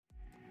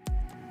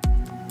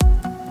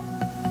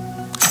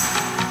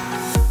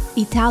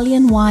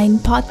Italian Wine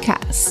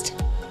Podcast.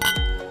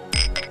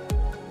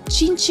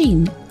 Chin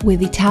Chin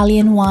with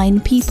Italian wine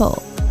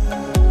people.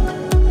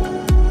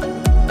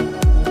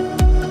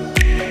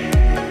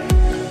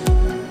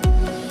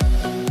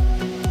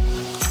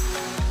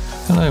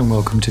 Hello and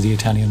welcome to the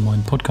Italian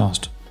Wine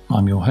Podcast.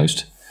 I'm your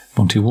host,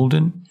 Monty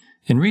Waldin.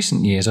 In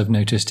recent years, I've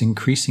noticed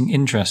increasing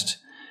interest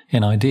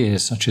in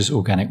ideas such as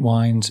organic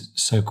wines,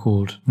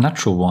 so-called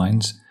natural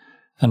wines,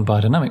 and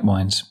biodynamic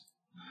wines.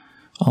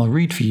 I'll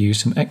read for you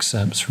some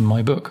excerpts from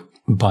my book,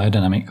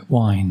 Biodynamic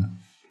Wine,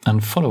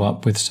 and follow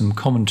up with some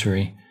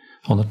commentary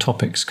on the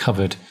topics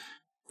covered.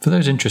 For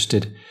those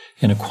interested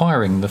in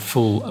acquiring the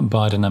full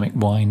Biodynamic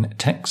Wine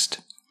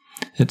text,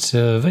 it's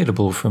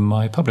available from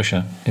my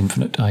publisher,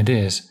 Infinite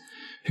Ideas,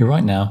 who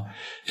right now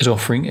is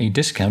offering a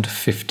discount of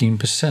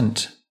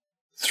 15%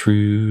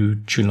 through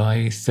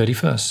July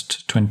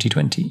 31st,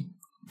 2020.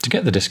 To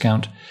get the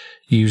discount,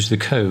 use the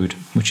code,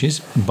 which is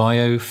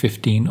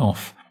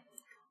BIO15OFF,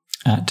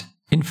 at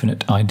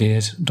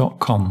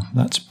infiniteideas.com.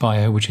 That's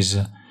bio, which is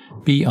a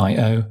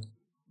BIO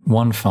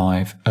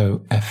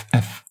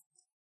 150FF.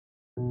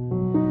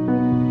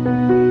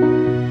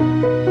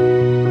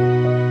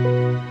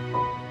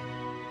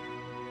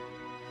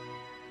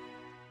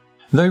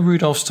 Though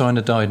Rudolf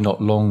Steiner died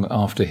not long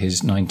after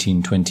his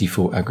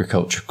 1924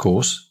 agriculture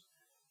course,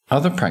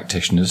 other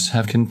practitioners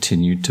have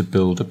continued to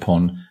build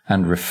upon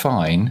and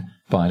refine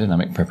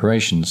biodynamic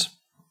preparations.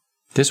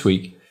 This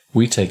week,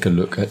 we take a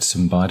look at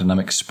some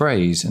biodynamic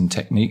sprays and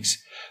techniques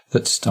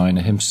that Steiner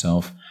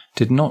himself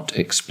did not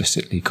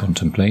explicitly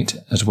contemplate,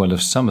 as well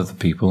as some of the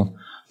people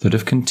that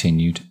have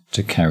continued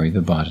to carry the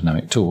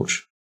biodynamic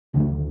torch.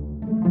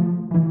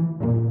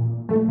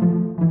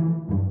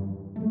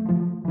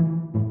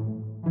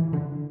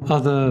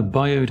 Other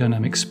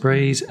biodynamic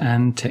sprays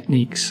and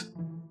techniques.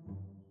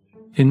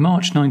 In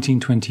March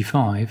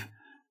 1925,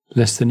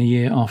 less than a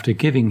year after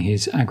giving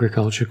his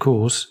agriculture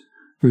course,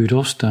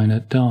 Rudolf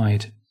Steiner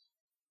died.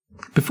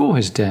 Before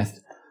his death,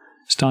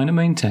 Steiner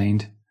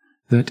maintained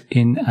that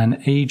in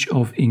an age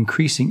of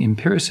increasing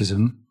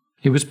empiricism,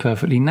 it was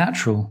perfectly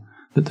natural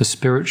that the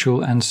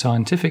spiritual and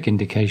scientific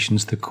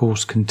indications the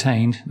course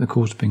contained, the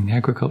course being the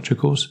agriculture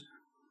course,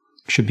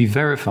 should be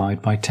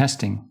verified by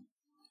testing.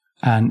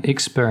 An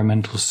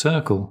experimental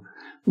circle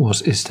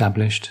was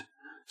established,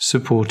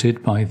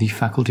 supported by the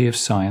Faculty of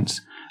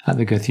Science at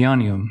the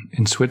Goetheanum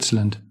in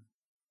Switzerland.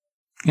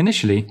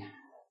 Initially,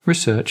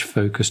 research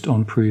focused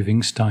on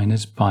proving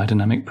Steiner's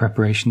biodynamic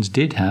preparations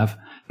did have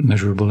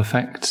measurable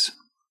effects.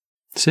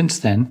 Since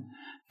then,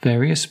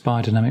 various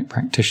biodynamic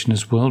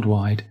practitioners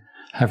worldwide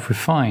have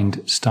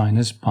refined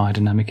Steiner's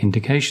biodynamic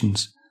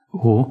indications,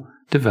 or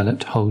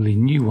developed wholly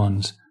new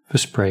ones for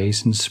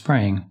sprays and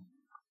spraying.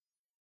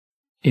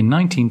 In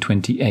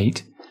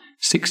 1928,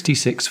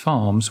 66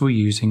 farms were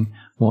using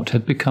what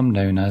had become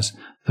known as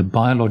the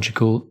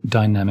biological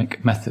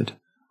dynamic method,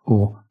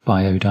 or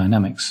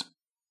biodynamics.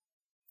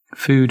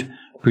 Food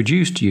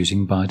produced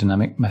using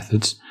biodynamic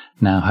methods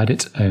now had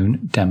its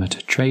own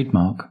Demeter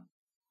trademark,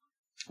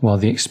 while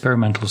the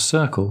experimental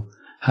circle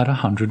had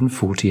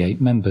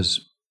 148 members.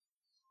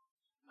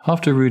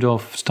 After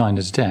Rudolf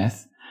Steiner's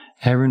death,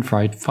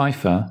 Ehrenfried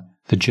Pfeiffer,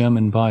 the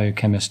German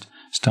biochemist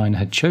Steiner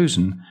had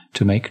chosen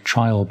to make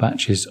trial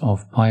batches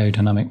of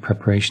biodynamic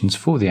preparations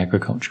for the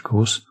agriculture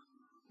course,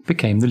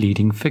 became the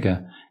leading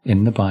figure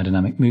in the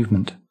biodynamic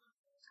movement.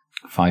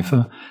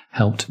 Pfeiffer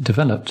helped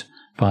develop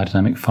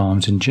biodynamic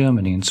farms in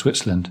Germany and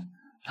Switzerland,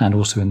 and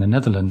also in the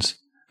Netherlands,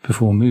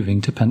 before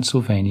moving to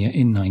Pennsylvania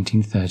in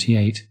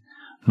 1938,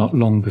 not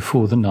long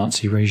before the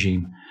Nazi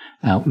regime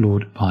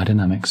outlawed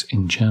biodynamics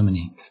in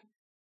Germany.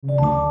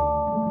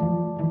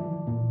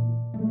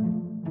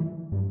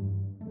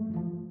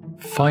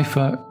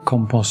 Pfeiffer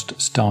Compost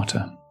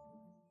Starter.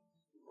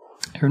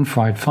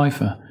 Ehrenfried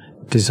Pfeiffer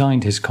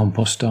designed his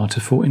compost starter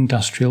for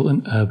industrial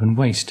and urban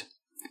waste,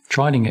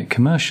 trialling it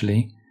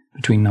commercially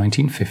between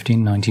 1950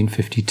 and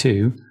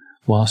 1952,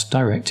 whilst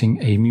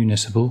directing a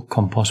municipal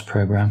compost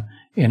program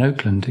in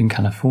Oakland in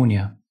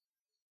California.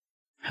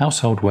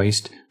 Household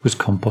waste was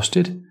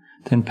composted,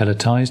 then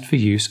pelletized for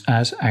use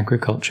as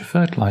agriculture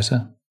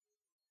fertilizer.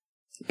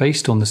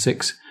 Based on the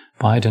 6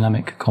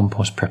 biodynamic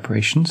compost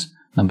preparations,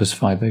 numbers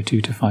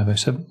 502 to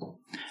 507,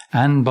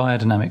 and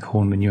biodynamic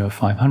horn manure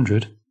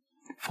 500,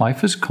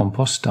 Pfeiffer's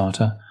compost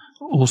starter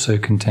also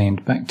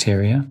contained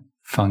bacteria,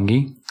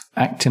 fungi,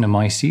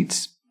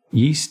 actinomycetes,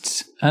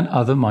 yeasts, and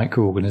other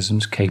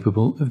microorganisms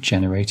capable of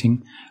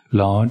generating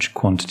large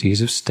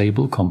quantities of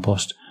stable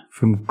compost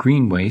from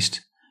green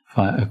waste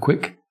via a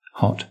quick,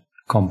 hot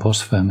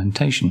compost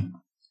fermentation.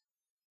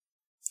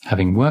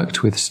 Having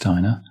worked with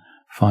Steiner,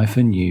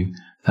 Pfeiffer knew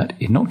that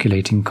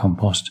inoculating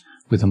compost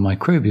with a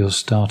microbial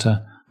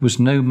starter was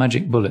no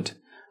magic bullet,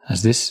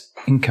 as this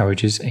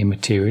encourages a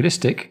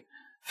materialistic,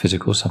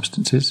 physical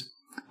substances,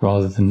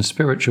 rather than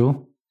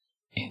spiritual,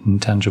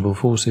 intangible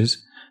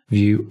forces,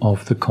 view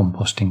of the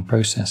composting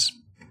process.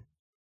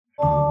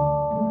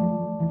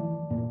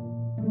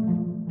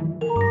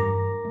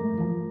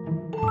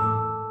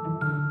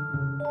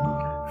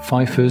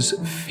 Pfeiffer's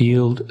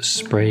Field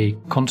Spray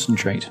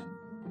Concentrate.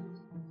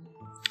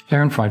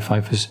 Ehrenfried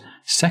Pfeiffer's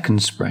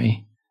second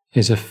spray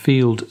is a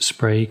field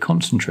spray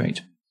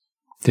concentrate.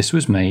 This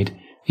was made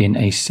in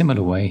a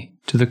similar way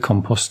to the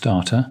compost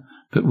starter,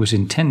 but was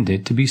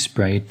intended to be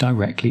sprayed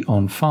directly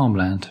on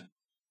farmland.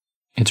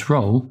 Its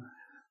role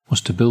was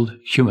to build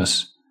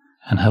humus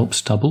and help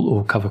stubble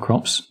or cover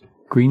crops,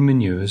 green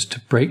manures,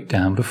 to break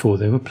down before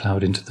they were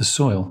ploughed into the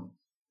soil.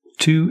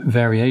 Two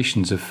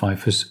variations of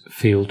Pfeiffer's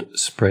field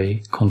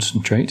spray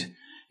concentrate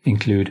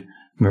include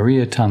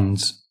Maria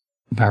Tunn's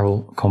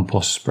barrel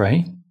compost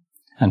spray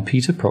and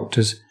Peter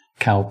Proctor's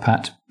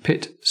cow-pat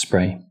pit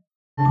spray.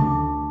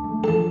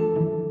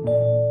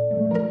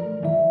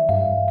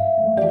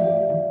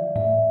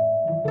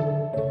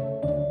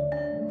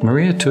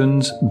 Maria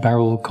Tunn's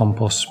barrel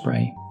compost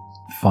spray,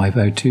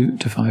 502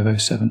 to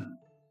 507.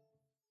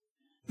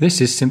 This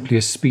is simply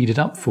a speeded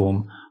up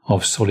form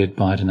of solid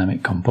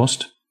biodynamic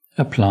compost,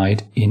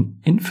 applied in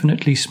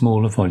infinitely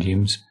smaller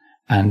volumes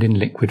and in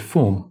liquid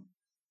form.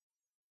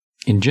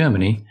 In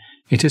Germany,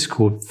 it is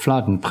called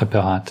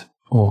Fladenpräparat,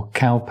 or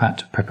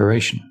cow-pat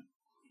preparation.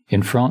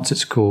 In France,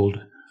 it's called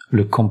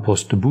le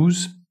compost de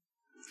bouse,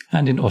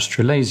 and in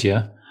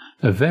Australasia,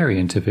 a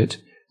variant of it,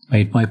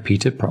 made by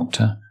Peter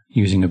Proctor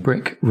using a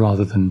brick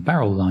rather than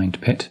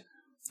barrel-lined pit,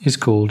 is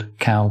called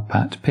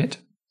cow-pat pit.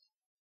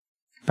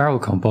 Barrel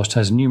compost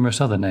has numerous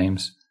other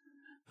names: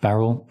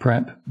 barrel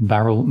prep,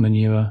 barrel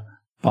manure,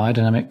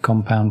 biodynamic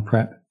compound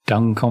prep,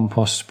 dung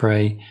compost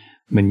spray,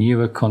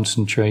 manure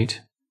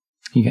concentrate.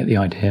 You get the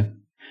idea.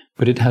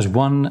 But it has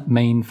one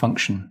main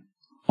function,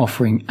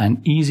 offering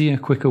an easier,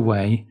 quicker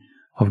way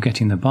of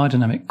getting the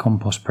biodynamic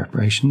compost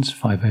preparations,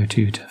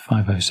 502 to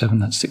 507,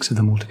 that's 6 of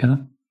them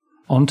altogether,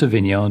 onto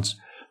vineyards,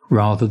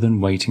 rather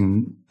than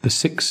waiting the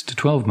 6 to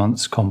 12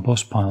 months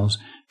compost piles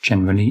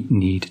generally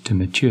need to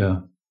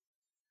mature.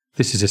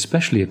 This is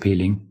especially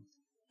appealing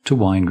to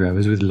wine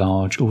growers with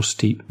large or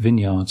steep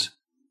vineyards,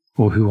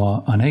 or who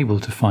are unable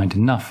to find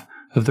enough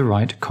of the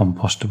right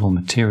compostable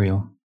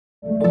material.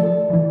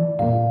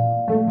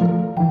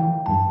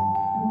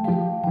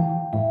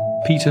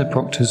 Peter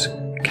Proctor's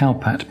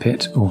cow-pat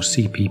pit, or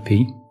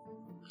CPP.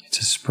 It's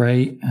a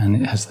spray and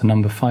it has the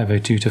number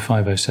 502 to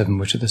 507,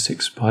 which are the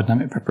 6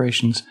 biodynamic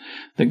preparations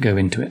that go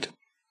into it.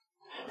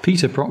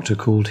 Peter Proctor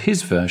called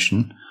his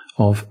version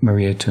of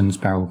Maria Tunn's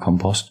barrel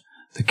compost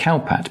the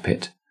cow-pat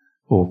pit,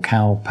 or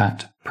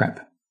cow-pat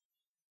prep.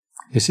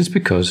 This is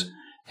because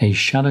a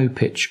shallow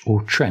pitch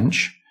or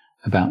trench,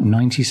 about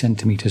 90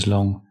 centimetres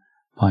long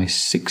by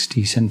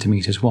 60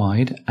 centimetres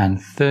wide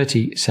and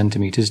 30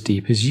 centimetres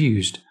deep, is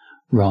used,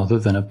 rather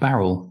than a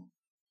barrel.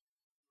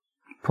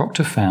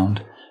 Proctor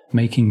found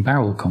making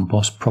barrel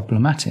compost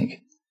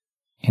problematic,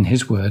 in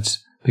his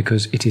words,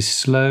 because it is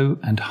slow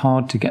and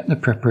hard to get the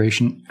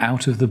preparation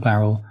out of the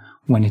barrel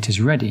when it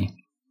is ready,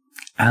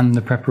 and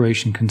the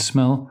preparation can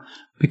smell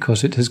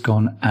because it has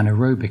gone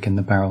anaerobic in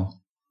the barrel.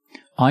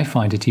 I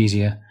find it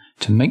easier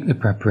to make the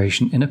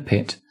preparation in a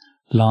pit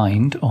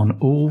lined on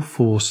all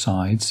 4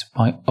 sides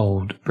by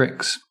old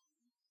bricks.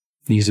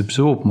 These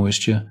absorb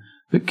moisture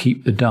but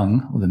keep the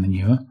dung, or the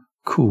manure,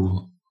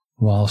 cool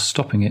while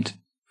stopping it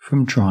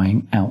from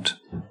drying out.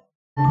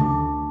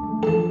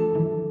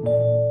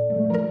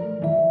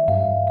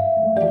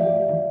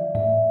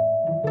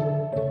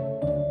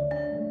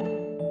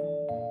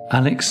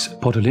 Alex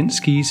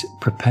Podolinsky's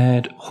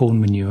prepared horn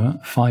manure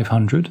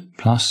 500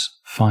 plus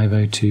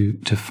 502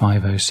 to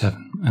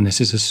 507, and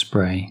this is a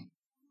spray.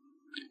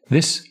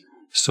 This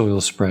soil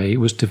spray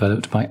was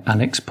developed by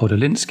Alex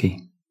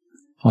Podolinsky,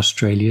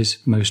 Australia's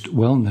most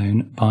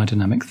well-known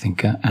biodynamic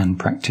thinker and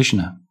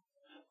practitioner.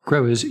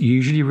 Growers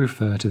usually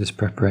refer to this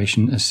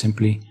preparation as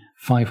simply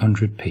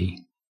 500p.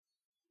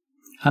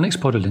 Alex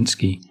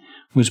Podolinsky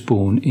was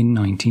born in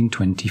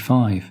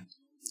 1925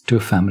 to a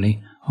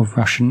family of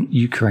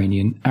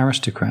Russian-Ukrainian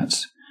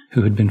aristocrats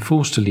who had been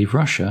forced to leave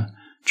Russia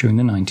during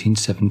the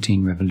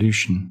 1917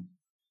 revolution.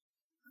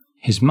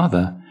 His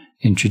mother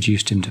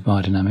introduced him to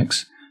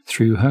biodynamics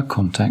through her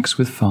contacts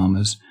with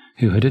farmers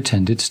who had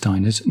attended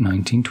Steiner's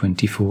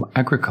 1924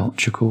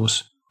 agriculture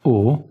course,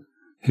 or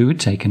who had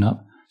taken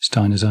up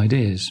Steiner's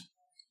ideas,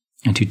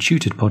 and who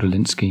tutored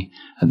Podolinsky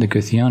at the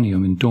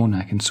Goetheanum in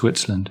Dornach in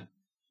Switzerland.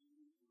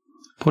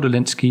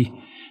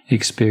 Podolinsky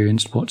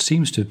experienced what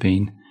seems to have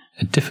been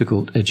a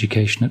difficult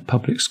education at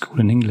public school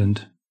in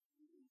England,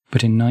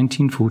 but in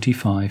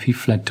 1945 he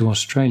fled to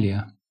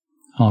Australia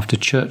after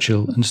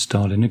Churchill and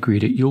Stalin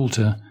agreed at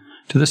Yalta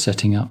to the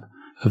setting up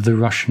of the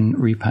Russian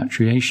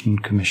Repatriation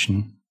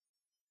Commission.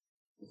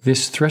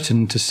 This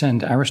threatened to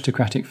send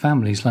aristocratic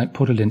families like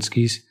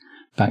Podolinsky's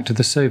back to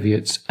the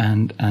Soviets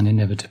and an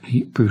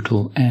inevitably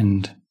brutal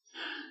end.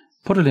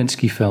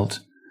 Podolinsky felt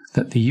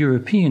that the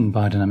European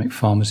biodynamic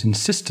farmers'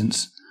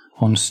 insistence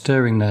on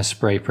stirring their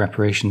spray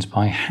preparations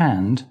by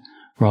hand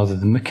rather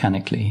than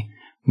mechanically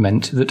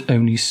meant that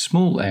only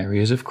small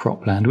areas of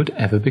cropland would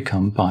ever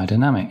become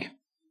biodynamic.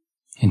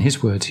 In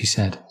his words, he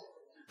said,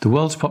 "The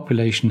world's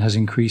population has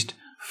increased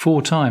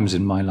 4 times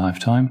in my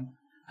lifetime,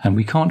 and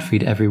we can't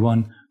feed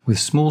everyone with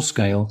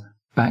small-scale,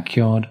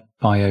 backyard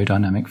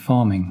biodynamic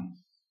farming."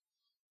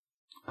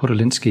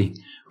 Podolinsky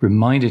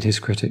reminded his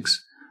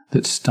critics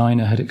that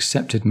Steiner had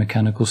accepted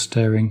mechanical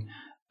stirring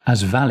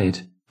as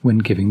valid when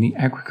giving the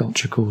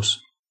agriculture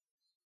course.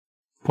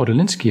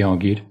 Podolinsky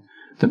argued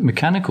that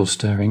mechanical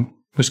stirring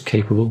was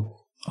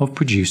capable of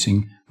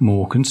producing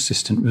more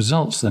consistent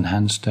results than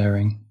hand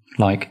stirring,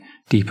 like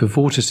deeper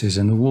vortices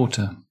in the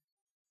water.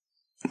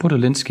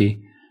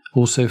 Podolinsky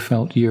also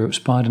felt Europe's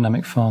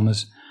biodynamic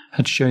farmers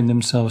had shown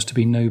themselves to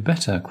be no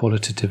better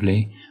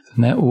qualitatively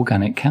than their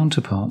organic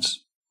counterparts,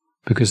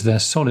 because their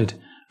solid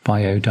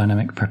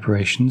biodynamic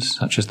preparations,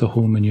 such as the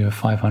Horn Manure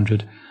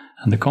 500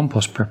 and the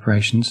compost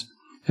preparations,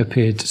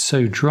 appeared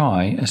so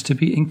dry as to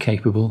be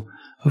incapable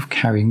of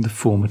carrying the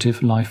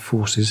formative life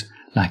forces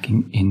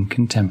lacking in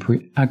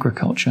contemporary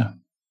agriculture.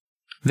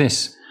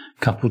 This,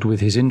 coupled with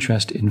his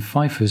interest in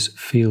Pfeiffer's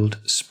field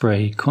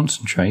spray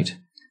concentrate,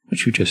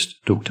 which we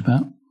just talked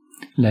about,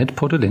 led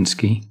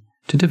Podolinsky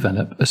to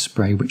develop a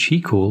spray which he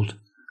called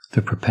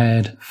the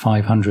Prepared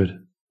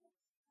 500.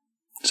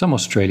 Some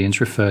Australians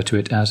refer to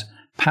it as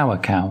Power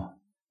Cow,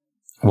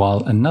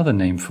 while another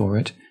name for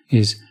it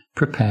is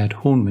Prepared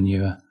Horn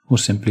Manure, or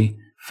simply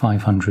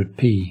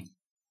 500p.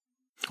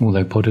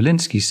 Although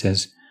Podolinsky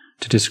says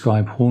to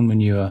describe Horn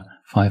Manure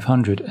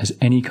 500 as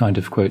any kind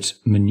of, quotes,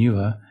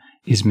 manure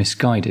is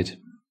misguided.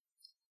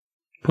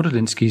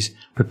 Podolinsky's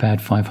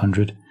Prepared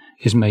 500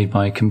 is made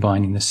by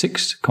combining the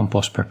 6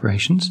 compost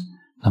preparations,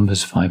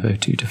 numbers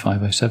 502 to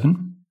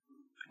 507,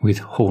 with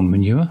horn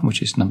manure,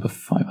 which is number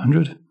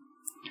 500,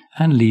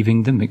 and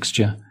leaving the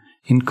mixture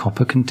in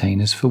copper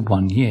containers for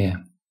 1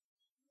 year.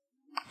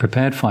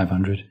 Prepared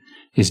 500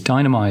 is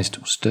dynamized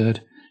or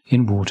stirred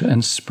in water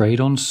and sprayed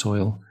on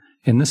soil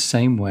in the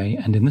same way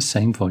and in the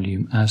same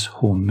volume as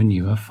Horn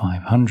Manure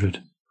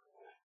 500.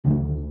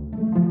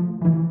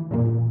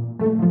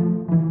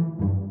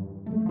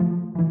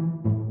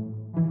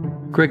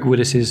 Greg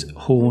Willis's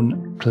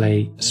Horn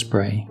Clay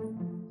Spray.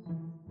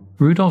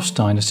 Rudolf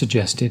Steiner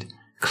suggested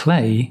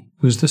clay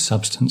was the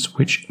substance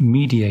which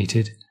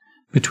mediated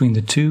between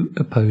the two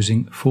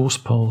opposing force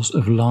poles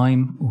of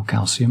lime or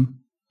calcium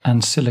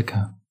and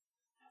silica.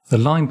 The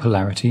lime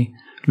polarity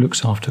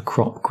looks after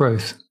crop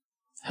growth,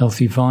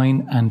 healthy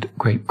vine and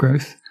grape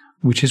growth,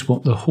 which is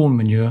what the Horn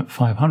Manure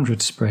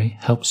 500 spray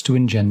helps to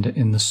engender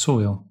in the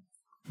soil,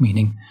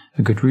 meaning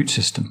a good root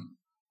system.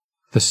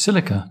 The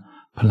silica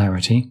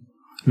polarity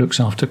looks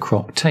after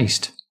crop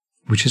taste,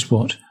 which is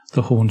what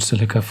the Horn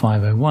Silica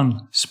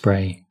 501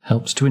 spray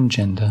helps to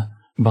engender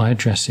by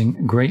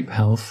addressing grape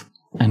health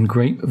and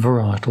grape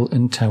varietal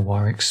and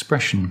terroir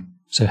expression,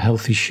 so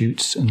healthy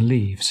shoots and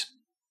leaves.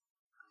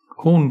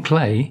 Horn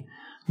clay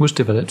was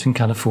developed in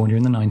California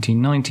in the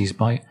 1990s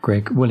by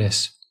Greg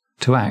Willis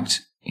to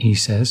act, he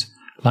says,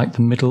 like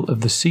the middle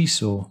of the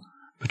seesaw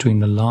between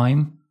the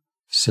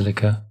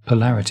lime-silica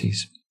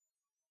polarities.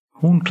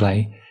 Horn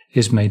clay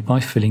is made by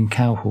filling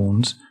cow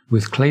horns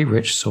with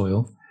clay-rich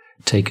soil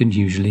taken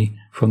usually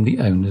from the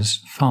owner's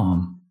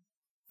farm.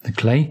 The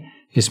clay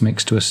is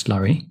mixed to a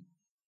slurry,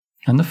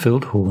 and the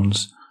filled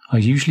horns are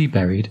usually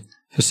buried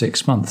for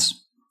 6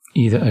 months,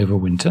 either over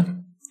winter,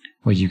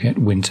 where you get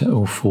winter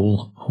or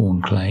fall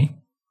horn clay,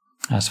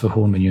 as for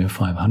Horn Manure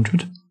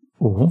 500,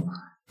 or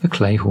the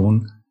clay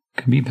horn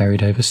can be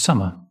buried over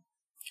summer,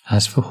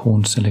 as for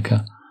Horn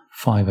Silica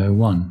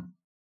 501.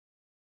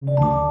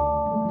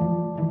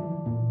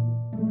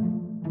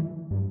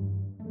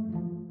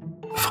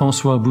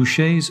 François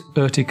Boucher's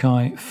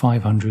Urticae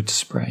 500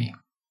 spray.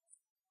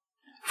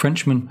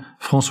 Frenchman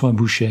François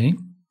Boucher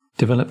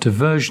developed a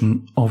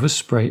version of a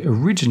spray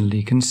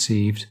originally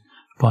conceived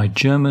by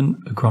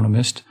German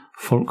agronomist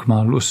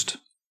Volkmar Lust.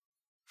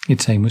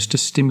 Its aim was to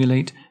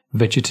stimulate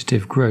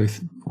vegetative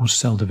growth, or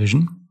cell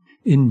division,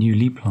 in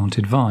newly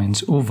planted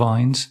vines, or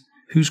vines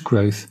whose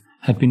growth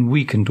had been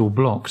weakened or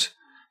blocked,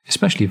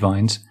 especially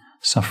vines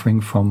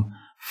suffering from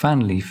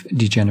fan leaf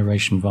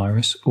degeneration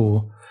virus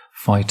or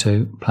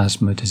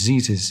phytoplasma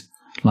diseases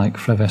like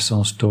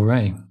flavescence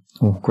dorée,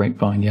 or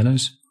grapevine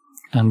yellows,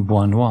 and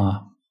bois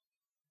noir.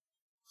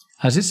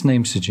 As its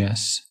name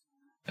suggests,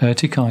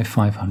 Urticae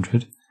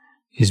 500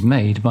 is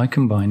made by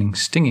combining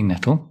stinging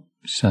nettle,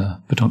 its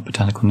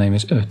botanical name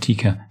is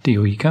Urtica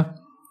dioica,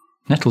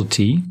 nettle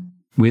tea,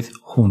 with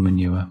horn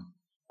manure.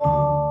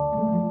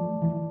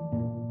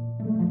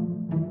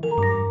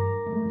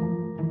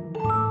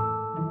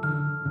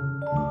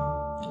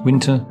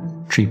 Winter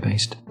tree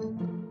paste.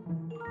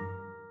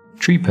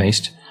 Tree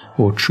paste,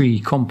 or tree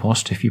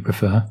compost if you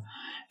prefer,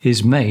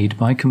 is made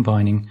by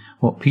combining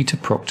what Peter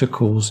Proctor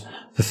calls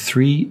the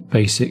 3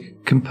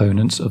 basic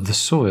components of the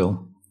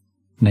soil,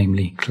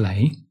 namely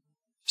clay,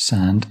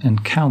 sand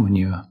and cow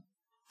manure,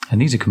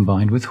 and these are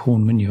combined with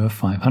Horn Manure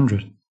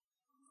 500.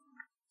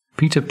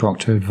 Peter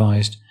Proctor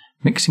advised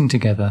mixing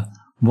together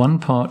 1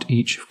 part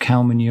each of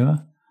cow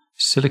manure,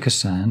 silica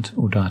sand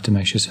or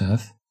diatomaceous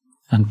earth,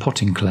 and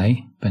potting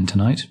clay,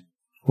 bentonite,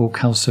 or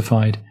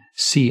calcified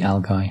sea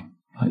algae,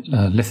 like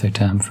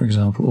lithotam for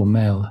example, or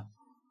male.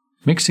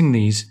 Mixing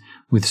these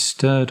with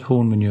stirred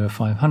Horn Manure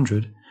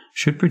 500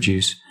 should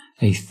produce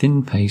a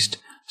thin paste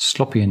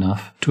sloppy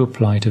enough to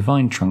apply to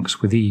vine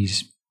trunks with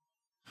ease.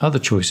 Other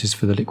choices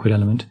for the liquid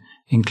element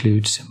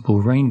include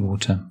simple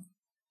rainwater.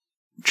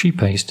 Tree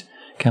paste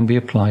can be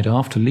applied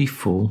after leaf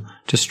fall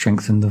to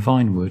strengthen the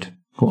vine wood,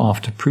 or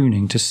after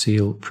pruning to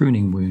seal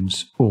pruning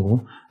wounds,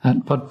 or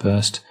at bud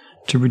burst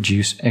to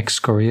reduce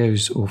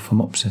excoriose or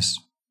phomopsis.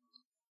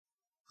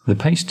 The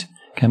paste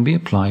can be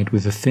applied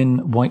with a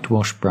thin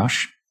whitewash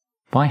brush,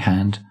 by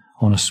hand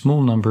on a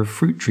small number of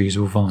fruit trees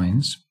or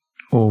vines,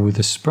 or with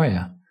a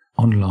sprayer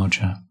on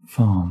larger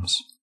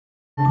farms.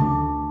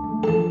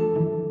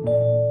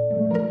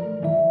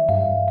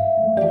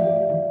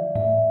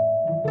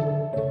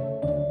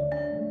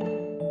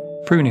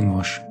 Pruning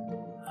wash.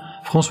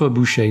 François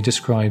Boucher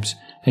describes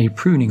a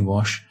pruning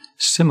wash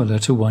similar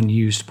to one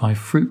used by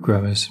fruit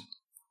growers.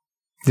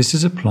 This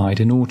is applied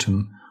in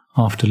autumn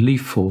after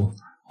leaf fall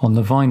on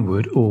the vine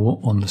wood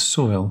or on the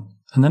soil,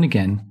 and then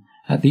again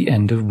at the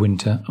end of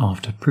winter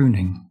after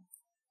pruning.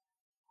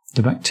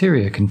 The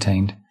bacteria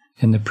contained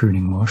in the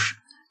pruning wash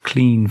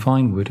clean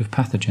vine wood of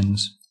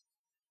pathogens.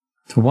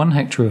 For 1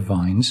 hectare of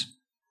vines,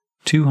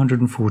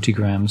 240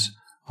 grams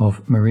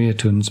of Maria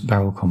Thun's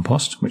barrel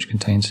compost, which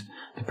contains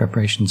the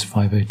preparations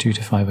 502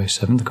 to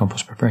 507, the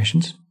compost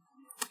preparations,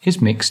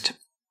 is mixed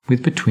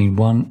with between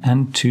 1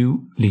 and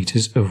 2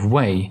 litres of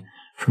whey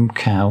from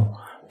cow,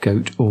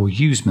 goat or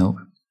ewe's milk.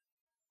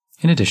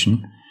 In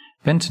addition,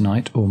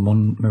 bentonite or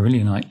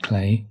montmorillonite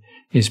clay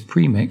is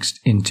pre-mixed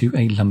into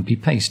a lumpy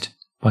paste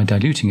by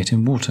diluting it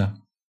in water,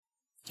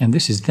 and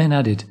this is then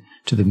added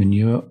to the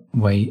manure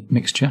whey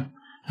mixture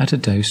at a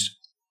dose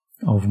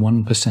of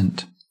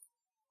 1%.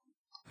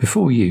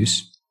 Before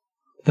use,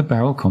 the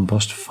barrel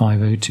compost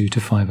 502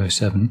 to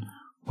 507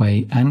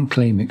 whey and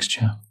clay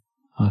mixture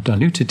are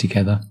diluted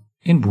together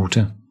in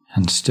water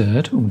and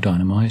stirred or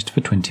dynamized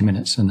for 20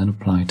 minutes and then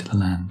applied to the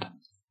land.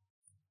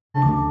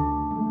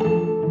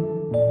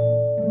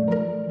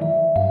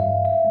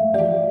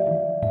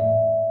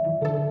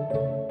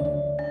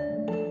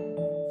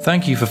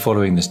 Thank you for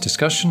following this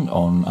discussion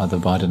on other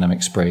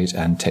biodynamic sprays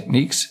and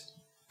techniques.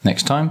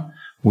 Next time,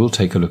 we'll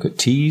take a look at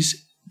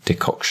teas,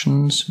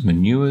 decoctions,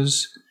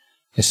 manures,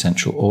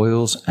 essential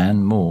oils,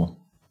 and more.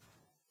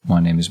 My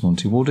name is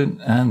Monty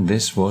Waldin, and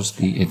this was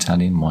the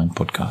Italian Wine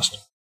Podcast.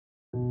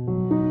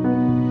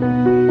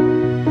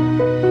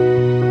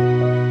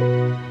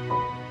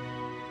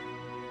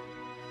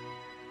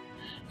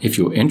 If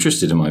you're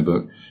interested in my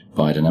book,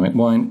 Biodynamic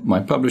Wine,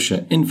 my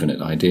publisher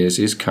Infinite Ideas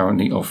is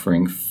currently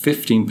offering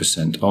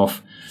 15%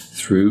 off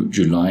through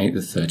July the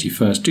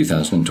 31st,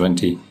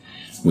 2020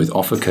 with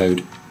offer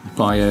code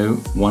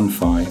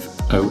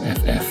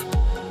BIO15OFF.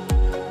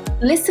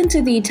 Listen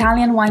to the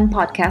Italian Wine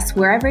Podcast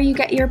wherever you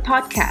get your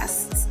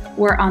podcasts.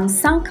 We're on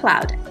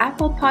SoundCloud,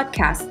 Apple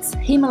Podcasts,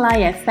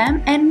 Himalaya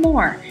FM, and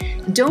more.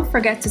 Don't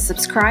forget to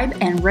subscribe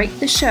and rate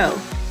the show.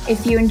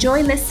 If you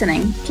enjoy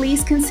listening,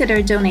 please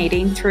consider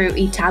donating through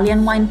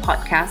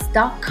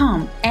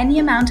ItalianWinePodcast.com. Any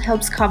amount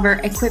helps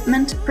cover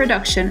equipment,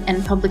 production,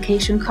 and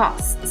publication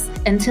costs.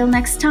 Until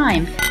next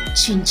time,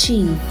 chin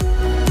chin.